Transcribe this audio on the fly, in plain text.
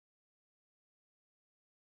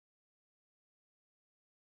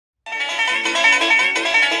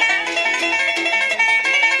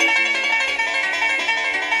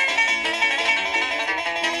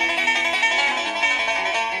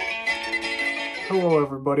Hello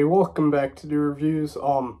everybody, welcome back to the reviews.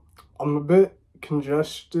 I'm a bit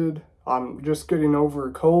congested. I'm just getting over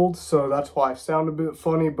a cold, so that's why I sound a bit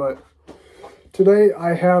funny, but today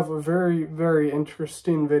I have a very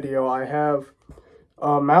interesting video. I have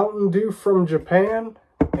Mountain Dew from Japan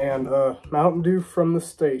and Mountain Dew from the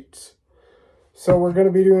States. So we're going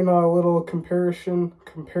to be doing a little comparison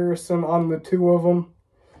on the two of them.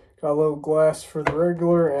 Got a little glass for the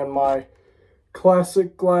regular and my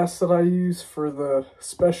classic glass that I use for the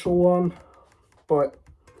special one. But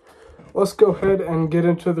let's go ahead and get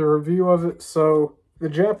into the review of it. So the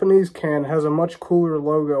Japanese can has a much cooler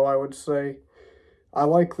logo, I would say. I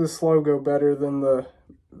like this logo better than the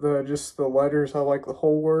just the letters. I like the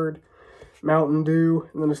whole word Mountain Dew,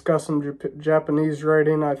 and then it's got some Japanese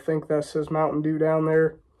writing. I think that says Mountain Dew down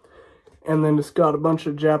there. And then it's got a bunch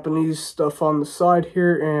of Japanese stuff on the side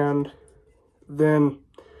here, and then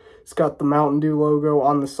it's got the Mountain Dew logo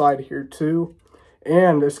on the side here too.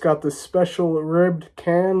 And it's got this special ribbed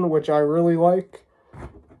can, which I really like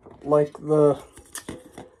the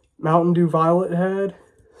Mountain Dew Violet had.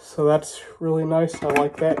 So that's really nice. I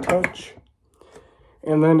like that touch.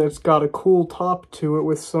 And then it's got a cool top to it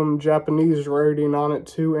with some Japanese writing on it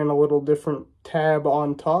too, and a little different tab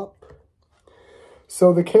on top.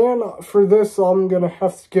 So the can for this, I'm gonna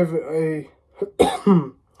have to give it a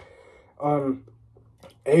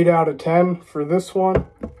 8 out of 10 for this one.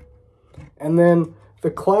 And then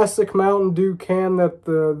the classic Mountain Dew can, that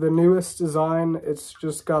the newest design, it's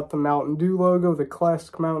just got the Mountain Dew logo, the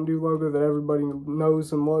classic Mountain Dew logo that everybody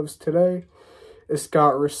knows and loves today. It's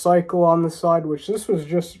got recycle on the side, which this was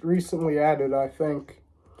just recently added, I think.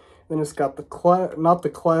 Then it's got not the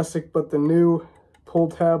classic, but the new pull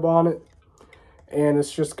tab on it. And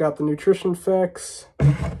it's just got the nutrition facts,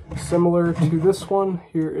 similar to this one.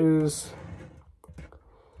 Here is,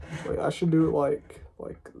 wait, I should do it like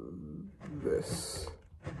this.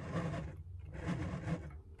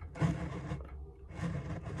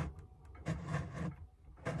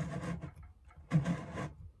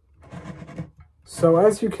 So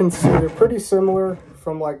as you can see, they're pretty similar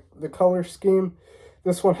from like the color scheme.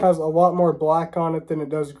 This one has a lot more black on it than it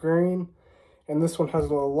does green, and this one has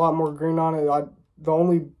a lot more green on it. The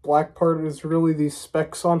only black part is really these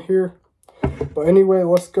specks on here. But anyway,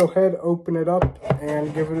 let's go ahead, open it up,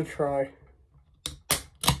 and give it a try.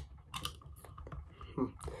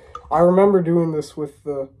 I remember doing this with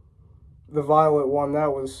the violet one.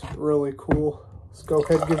 That was really cool. Let's go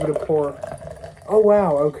ahead and give it a pour. Oh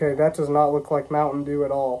wow, okay, that does not look like Mountain Dew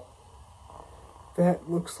at all. That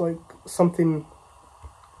looks like something...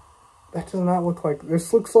 That does not look like...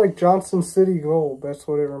 This looks like Johnson City Gold. That's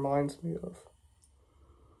what it reminds me of.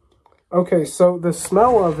 Okay, so the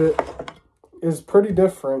smell of it is pretty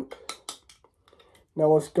different. Now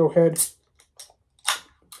let's go ahead,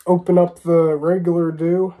 open up the regular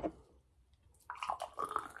Dew.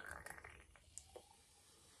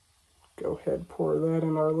 Go ahead, pour that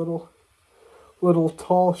in our little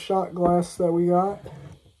tall shot glass that we got.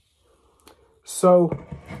 So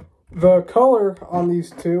the color on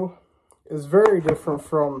these two is very different.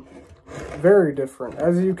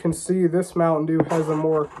 As you can see, this Mountain Dew has a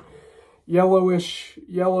more yellowish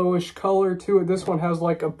color to it. This one has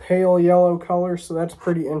like a pale yellow color, so that's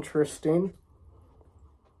pretty interesting.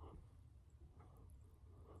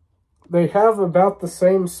 They have about the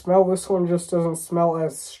same smell. This one just doesn't smell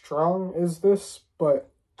as strong as this, but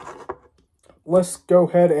let's go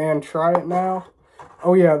ahead and try it now.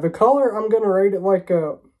 Oh yeah, the color, I'm going to rate it like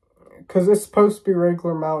a, because it's supposed to be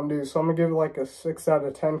regular Mountain Dew, so I'm going to give it like a 6 out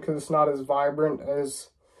of 10 because it's not as vibrant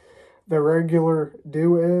as the regular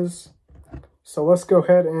Dew is. So let's go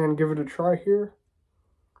ahead and give it a try here.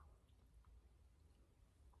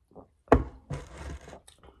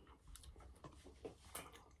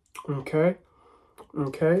 Okay.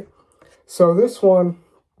 So this one,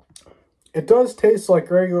 it does taste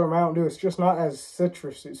like regular Mountain Dew. It's just not as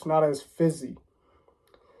citrusy. It's not as fizzy.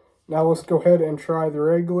 Now let's go ahead and try the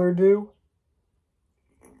regular Dew.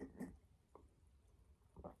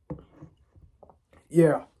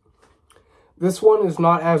 Yeah. This one is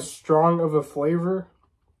not as strong of a flavor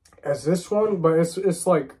as this one, but it's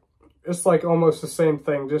like almost the same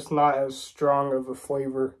thing, just not as strong of a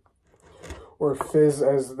flavor or fizz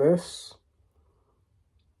as this.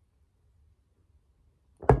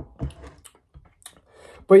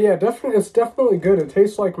 But yeah, it's definitely good. It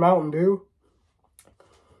tastes like Mountain Dew.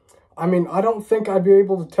 I mean, I don't think I'd be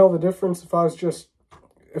able to tell the difference if I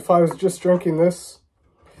was just drinking this.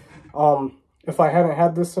 If I hadn't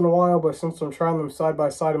had this in a while, but since I'm trying them side by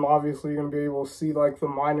side, I'm obviously going to be able to see like the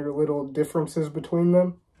minor little differences between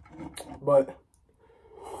them. But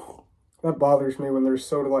That bothers me when there's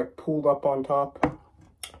soda like pulled up on top.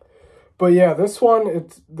 But yeah, this one,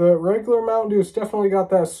 it's the regular Mountain Dew. It's definitely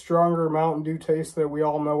got that stronger Mountain Dew taste that we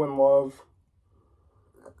all know and love.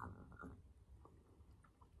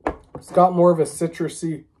 It's got more of a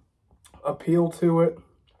citrusy appeal to it.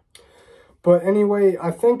 But anyway, I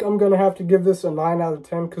think I'm going to have to give this a 9 out of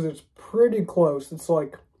 10 because it's pretty close. It's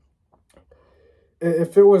like,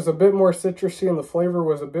 if it was a bit more citrusy and the flavor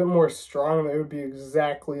was a bit more strong, it would be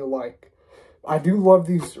exactly like. I do love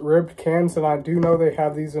these ribbed cans, and I do know they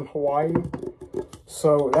have these in Hawaii.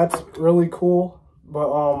 So that's really cool.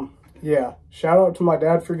 But, yeah, shout out to my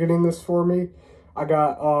dad for getting this for me. I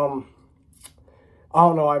got, I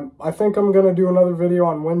don't know, I think I'm going to do another video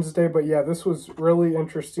on Wednesday, but yeah, this was really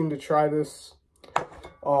interesting to try this.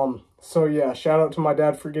 So yeah, shout out to my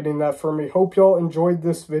dad for getting that for me. Hope y'all enjoyed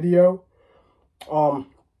this video.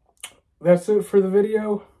 That's it for the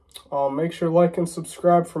video. Make sure to like and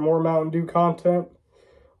subscribe for more Mountain Dew content.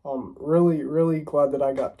 Really glad that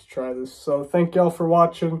I got to try this. So thank y'all for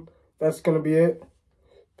watching. That's going to be it.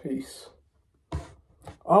 Peace.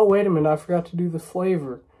 Oh, wait a minute. I forgot to do the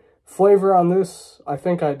flavor. Flavor on this, I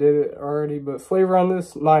think I did it already, but flavor on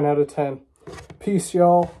this, 9 out of 10. Peace,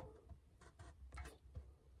 y'all.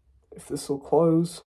 If this will close.